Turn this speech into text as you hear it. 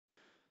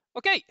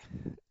Okay,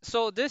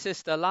 so this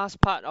is the last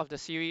part of the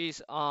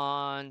series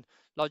on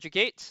logic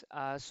gates.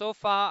 So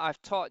far,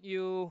 I've taught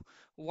you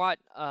what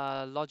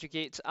logic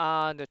gates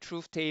are, the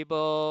truth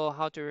table,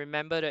 how to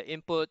remember the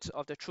inputs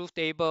of the truth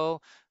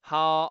table,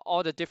 how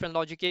all the different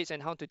logic gates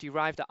and how to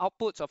derive the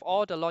outputs of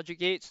all the logic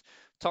gates.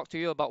 Talk to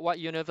you about what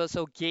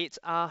universal gates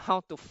are,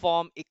 how to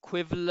form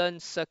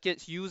equivalent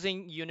circuits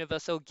using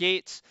universal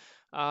gates.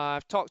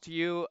 I've talked to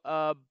you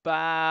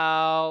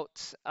about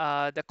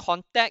the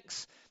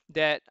context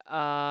that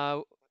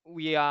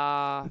we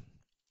are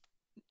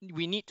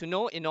we need to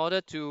know in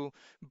order to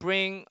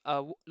bring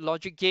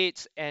logic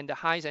gates and the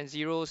highs and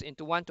zeros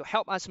into one to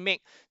help us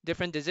make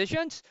different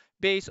decisions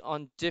based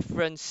on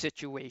different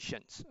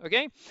situations.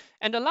 Okay,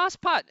 and the last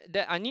part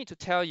that I need to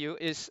tell you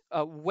is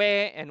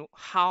where and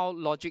how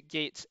logic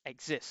gates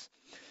exist.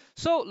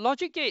 So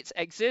logic gates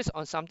exist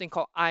on something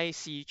called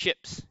IC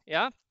chips.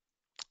 Yeah,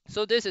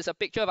 so this is a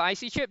picture of an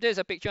IC chip. This is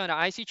a picture of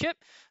an IC chip.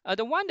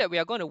 The one that we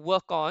are going to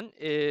work on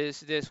is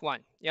this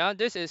one. Yeah,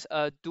 this is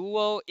a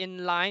dual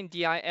inline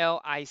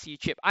DIL IC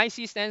chip.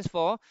 IC stands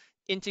for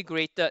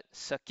integrated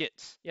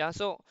circuits. Yeah,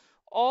 so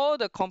all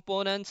the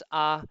components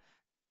are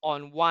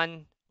on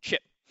one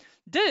chip.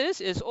 This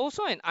is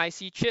also an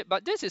IC chip,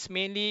 but this is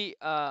mainly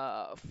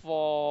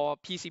for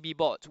PCB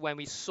boards when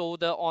we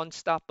solder on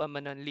stuff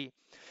permanently.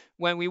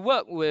 When we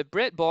work with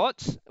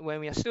breadboards, when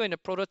we are still in the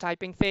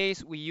prototyping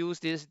phase, we use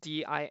these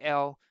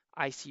DIL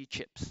IC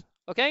chips.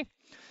 Okay,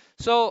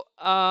 so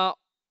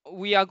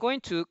we are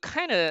going to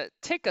kind of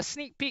take a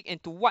sneak peek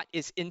into what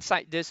is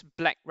inside this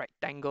black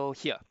rectangle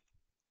here.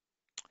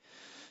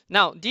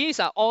 Now, these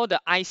are all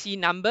the IC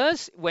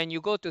numbers. When you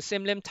go to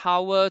Simlim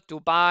Tower to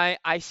buy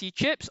IC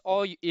chips,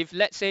 or if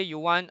let's say you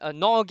want a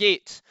NOR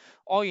gate,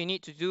 all you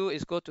need to do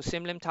is go to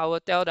Simlim Tower,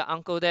 tell the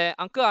uncle there,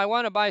 uncle, I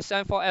want to buy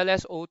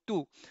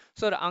 74LS02.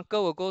 So the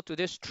uncle will go to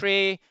this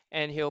tray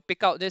and he'll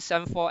pick out this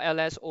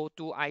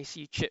 74LS02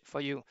 IC chip for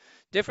you.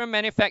 Different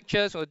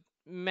manufacturers will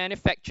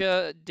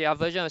manufacture their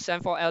version of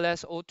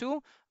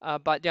 74LS02,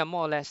 but they're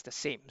more or less the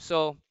same.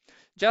 So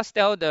just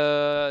tell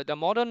the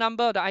model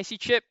number of the IC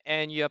chip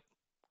and you're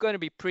going to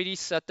be pretty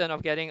certain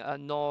of getting a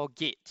NOR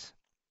gate.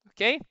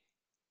 Okay,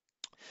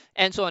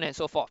 and so on and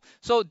so forth.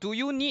 So do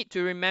you need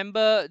to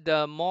remember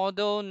the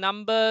model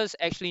numbers?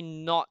 Actually,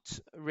 not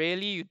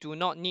really. You do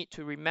not need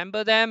to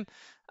remember them.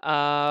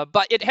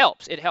 But it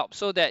helps. It helps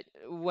so that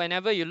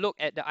whenever you look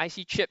at the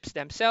IC chips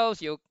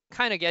themselves, you're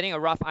kind of getting a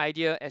rough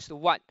idea as to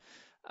what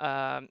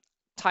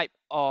type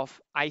of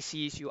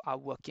ICs you are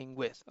working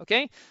with.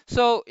 Okay,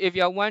 so if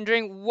you're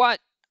wondering what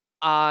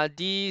are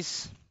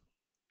these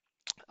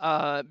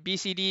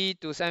BCD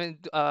to 7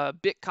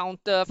 bit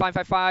counter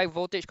 555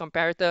 voltage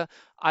comparator,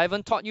 I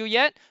haven't taught you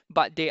yet,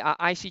 but they are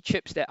IC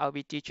chips that I'll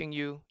be teaching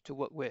you to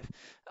work with.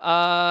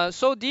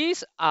 So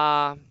these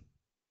are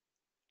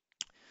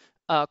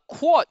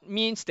quad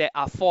means there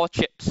are 4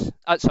 chips.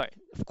 Sorry,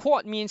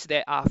 quad means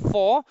there are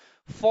four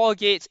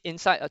gates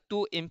inside a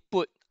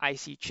 2-input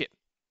IC chip.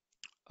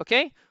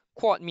 Okay,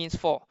 quad means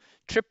 4.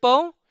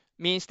 Triple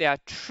means there are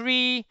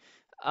 3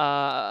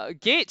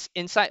 gates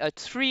inside a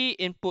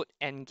 3-input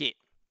AND gate.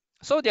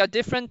 So there are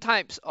different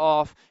types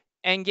of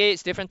AND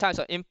gates, different types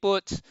of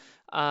inputs,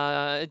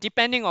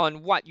 depending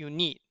on what you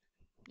need.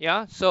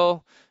 Yeah,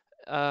 so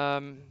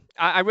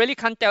I really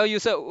can't tell you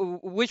so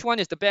which one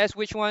is the best,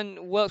 which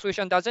one works, which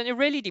one doesn't. It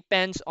really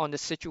depends on the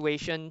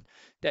situation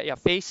that you're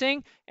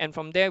facing, and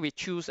from there we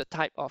choose the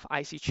type of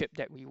IC chip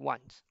that we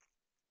want.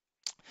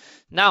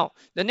 Now,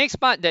 the next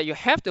part that you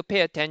have to pay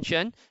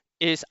attention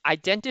is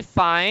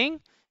identifying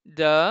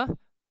the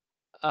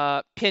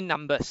pin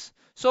numbers.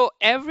 So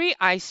every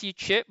IC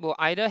chip will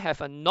either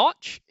have a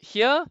notch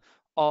here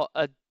or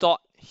a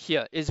dot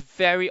here. It's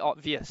very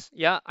obvious.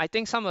 Yeah, I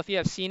think some of you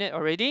have seen it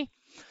already.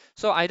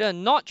 So either a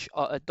notch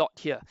or a dot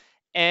here.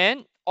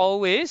 And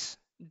always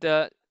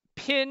the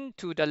pin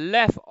to the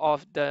left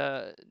of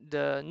the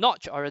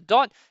notch or a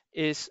dot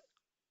is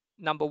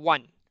number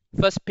 1,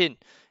 first pin.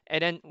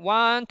 And then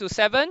 1 to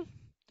 7,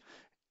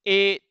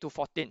 8 to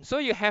 14. So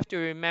you have to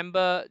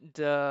remember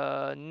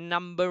the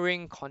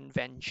numbering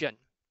convention.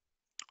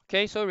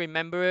 Okay, so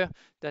remember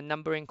the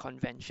numbering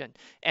convention.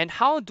 And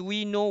how do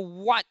we know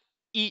what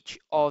each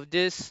of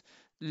these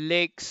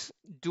legs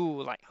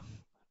do? Like,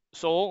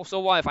 so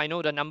what if I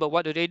know the number?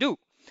 What do they do?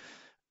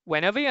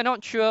 Whenever you're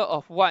not sure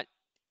of what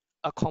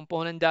a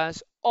component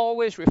does,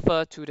 always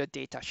refer to the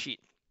data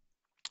sheet.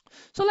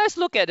 So let's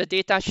look at the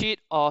data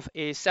sheet of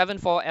a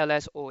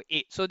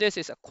 74LS08. So this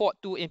is a quad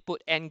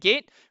 2-input AND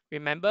gate.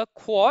 Remember,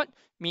 quad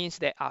means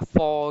there are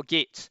 4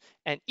 gates,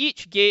 and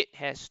each gate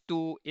has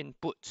 2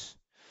 inputs.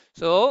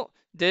 So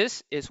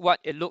this is what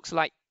it looks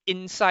like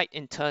inside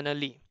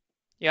internally.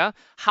 Yeah,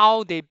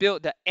 how they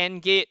build the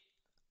AND gate,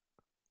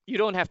 you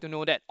don't have to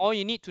know that. All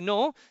you need to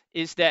know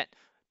is that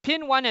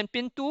pin 1 and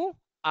pin 2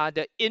 are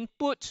the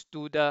inputs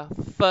to the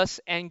first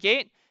AND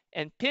gate,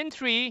 and pin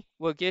 3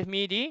 will give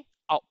me the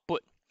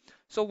output.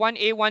 So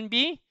 1A,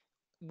 1B,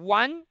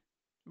 1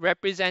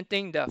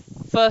 representing the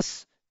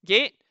first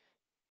gate,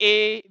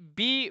 A,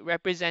 B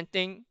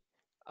representing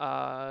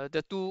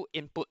the 2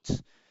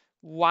 inputs.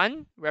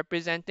 1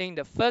 representing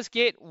the first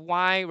gate,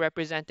 Y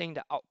representing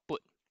the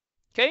output.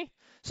 Okay,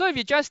 so if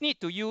you just need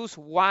to use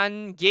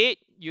one gate,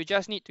 you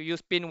just need to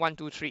use pin 1,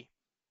 2, 3.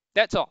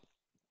 That's all.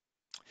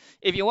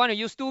 If you want to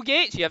use two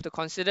gates, you have to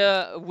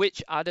consider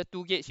which other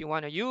two gates you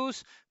want to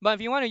use. But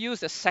if you want to use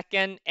the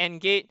second AND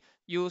gate,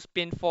 use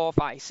pin 4,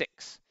 5,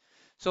 6.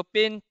 So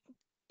pin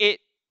 8,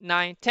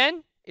 9,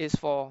 10 is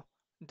for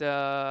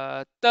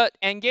the third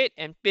AND gate,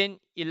 and pin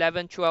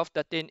 11, 12,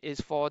 13 is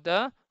for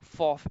the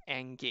fourth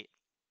AND gate.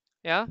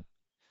 Yeah.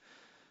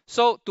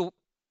 So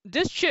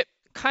this chip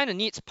kind of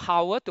needs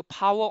power. To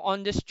power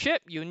on this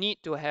chip, you need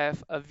to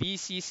have a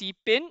VCC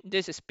pin.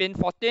 This is pin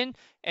 14,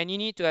 and you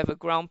need to have a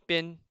ground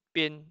pin,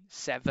 pin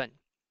 7.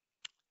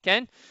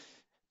 Okay.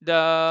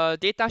 The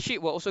datasheet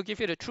will also give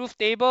you the truth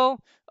table.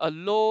 A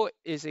low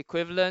is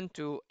equivalent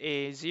to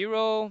a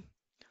 0,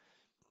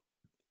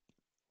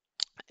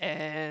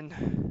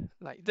 and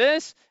like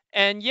this.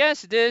 And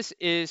yes, this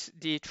is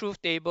the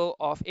truth table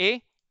of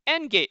a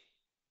AND gate.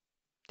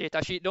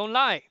 Datasheet don't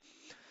lie.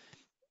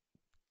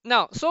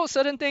 Now, so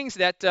certain things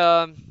that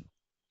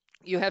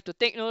you have to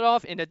take note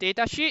of in the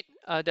datasheet.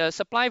 The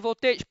supply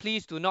voltage,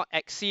 please do not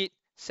exceed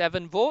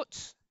 7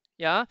 volts.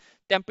 Yeah,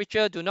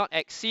 temperature do not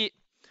exceed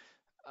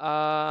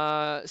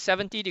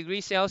 70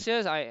 degrees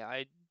Celsius.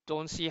 I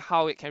don't see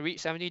how it can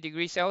reach 70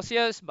 degrees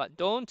Celsius, but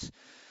don't.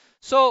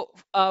 So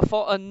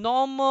for a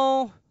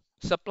normal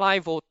supply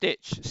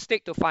voltage,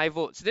 stick to 5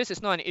 volts. This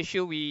is not an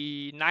issue.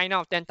 9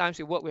 out of 10 times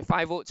we work with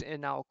 5 volts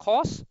in our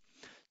course.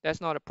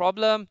 That's not a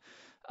problem.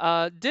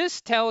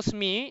 This tells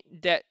me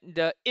that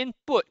the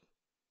input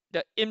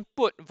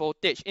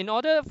voltage, in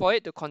order for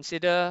it to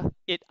consider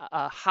it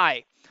a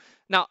high.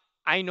 Now,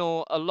 I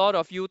know a lot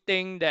of you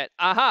think that,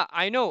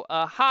 I know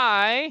a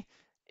high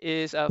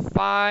is a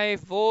 5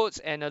 volts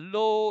and a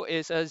low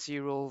is a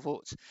 0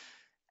 volts.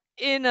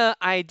 In an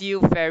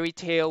ideal fairy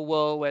tale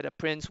world where the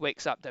prince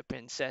wakes up the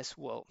princess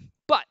world.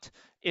 But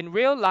in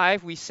real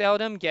life, we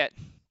seldom get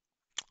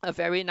a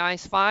very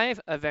nice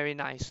 5, a very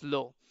nice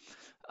low.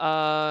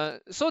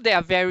 So there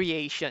are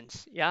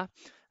variations, yeah.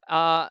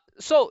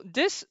 So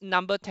this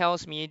number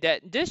tells me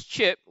that this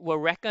chip will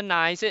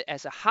recognize it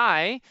as a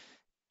high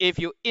if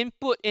you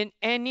input in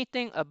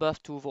anything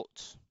above 2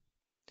 volts.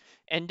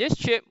 And this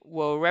chip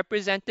will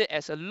represent it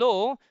as a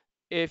low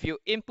if you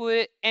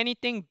input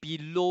anything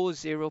below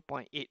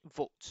 0.8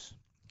 volts.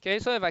 Okay,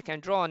 so if I can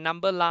draw a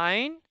number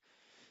line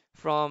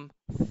from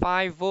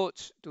 5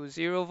 volts to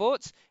 0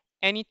 volts,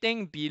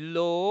 anything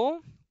below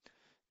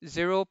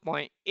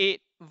 0.8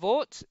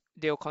 volts,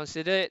 they'll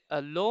consider it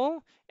a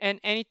low, and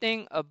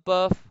anything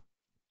above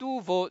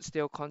 2 volts,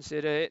 they'll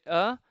consider it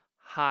a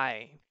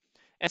high.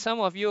 And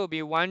some of you will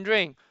be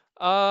wondering,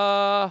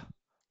 okay,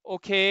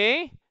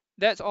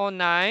 that's all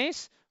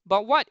nice,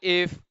 but what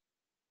if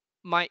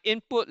my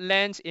input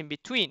lands in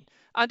between?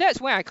 That's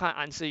where I can't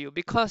answer you,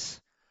 because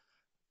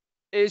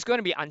it's going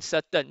to be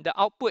uncertain. The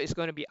output is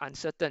going to be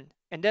uncertain,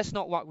 and that's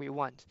not what we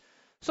want.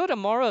 So the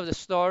moral of the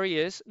story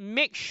is,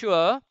 make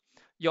sure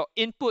your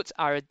inputs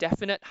are a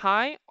definite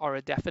high or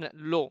a definite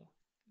low.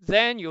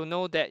 Then you'll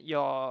know that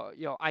your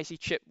IC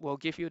chip will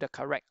give you the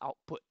correct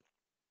output.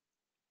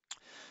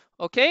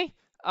 Okay,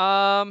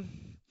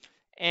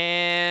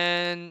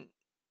 and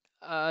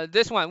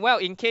this one, well,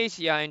 in case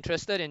you are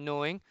interested in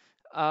knowing,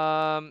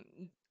 the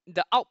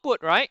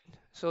output, right?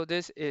 So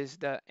this is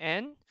the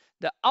N.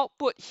 The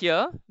output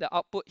here,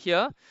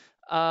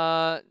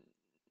 the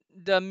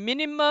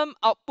minimum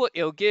output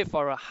it'll give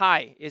for a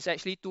high is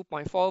actually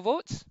 2.4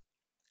 volts.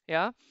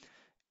 Yeah.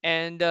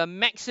 And the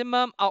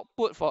maximum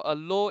output for a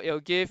low it'll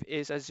give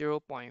is a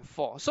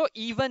 0.4. So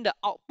even the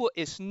output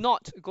is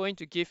not going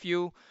to give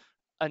you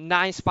a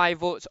nice 5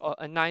 volts or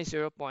a nice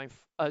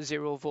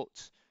 0.0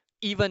 volts,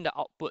 even the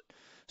output.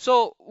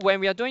 So when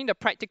we are doing the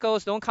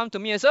practicals, don't come to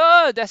me as,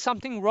 oh, there's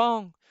something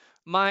wrong.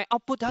 My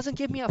output doesn't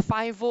give me a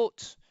 5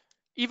 volts,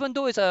 even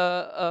though it's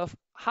a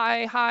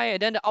high,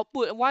 and then the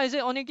output, why is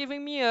it only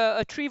giving me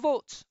a 3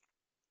 volts?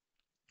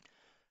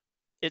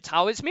 It's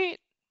how it's made.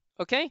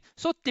 Okay,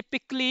 so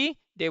typically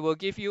they will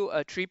give you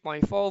a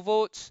 3.4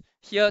 volts.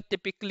 Here,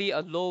 typically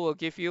a low will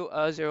give you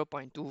a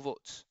 0.2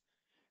 volts.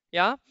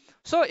 Yeah,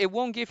 so it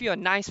won't give you a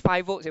nice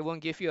 5 volts, it won't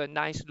give you a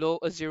nice low,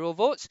 a 0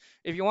 volts.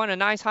 If you want a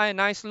nice high, a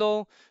nice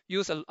low,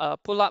 use a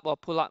pull up or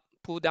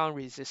pull down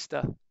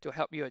resistor to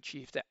help you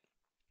achieve that.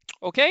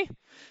 Okay,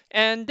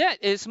 and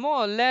that is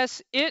more or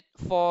less it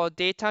for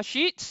data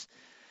sheets.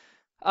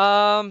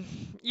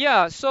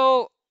 Yeah,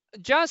 so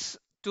just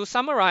to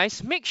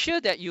summarize, make sure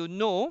that you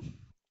know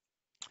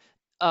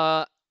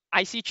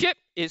IC chip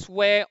is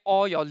where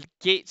all your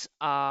gates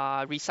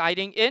are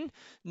residing in.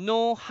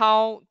 Know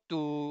how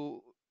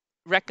to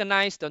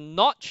recognize the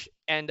notch,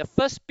 and the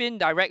first pin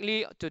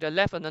directly to the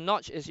left of the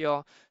notch is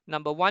your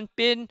number 1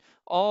 pin,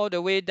 all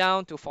the way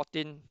down to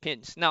 14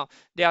 pins. Now,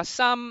 there are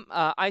some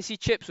IC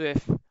chips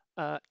with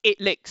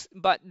 8 legs,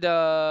 but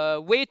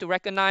the way to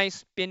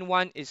recognize pin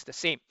 1 is the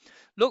same.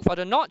 Look for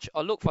the notch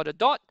or look for the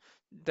dot.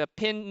 The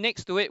pin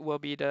next to it will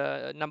be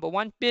the number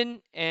 1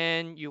 pin,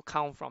 and you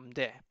count from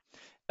there.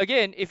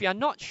 Again, if you're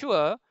not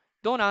sure,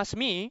 don't ask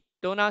me.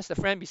 don't ask the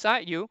friend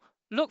beside you,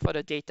 look for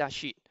the data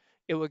sheet.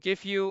 It will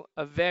give you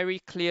a very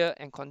clear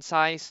and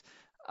concise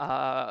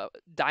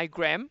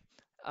diagram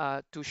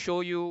to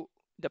show you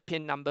the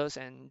pin numbers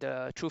and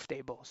the truth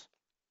tables.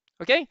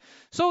 Okay,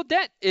 so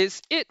that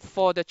is it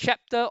for the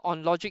chapter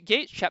on logic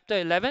gates, chapter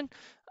 11.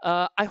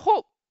 I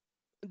hope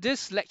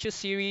this lecture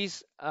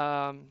series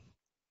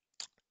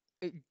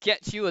it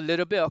gets you a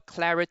little bit of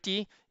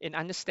clarity in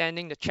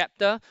understanding the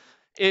chapter.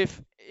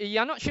 If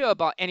you're not sure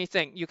about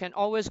anything, you can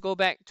always go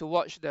back to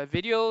watch the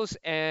videos,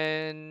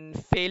 and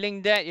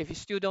failing that, if you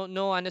still don't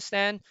know,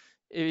 understand,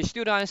 if you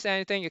still don't understand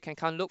anything, you can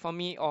come look for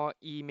me or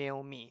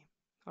email me.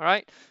 All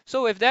right.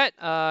 So with that,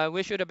 I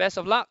wish you the best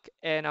of luck,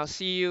 and I'll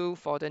see you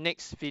for the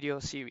next video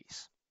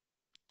series.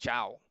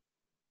 Ciao.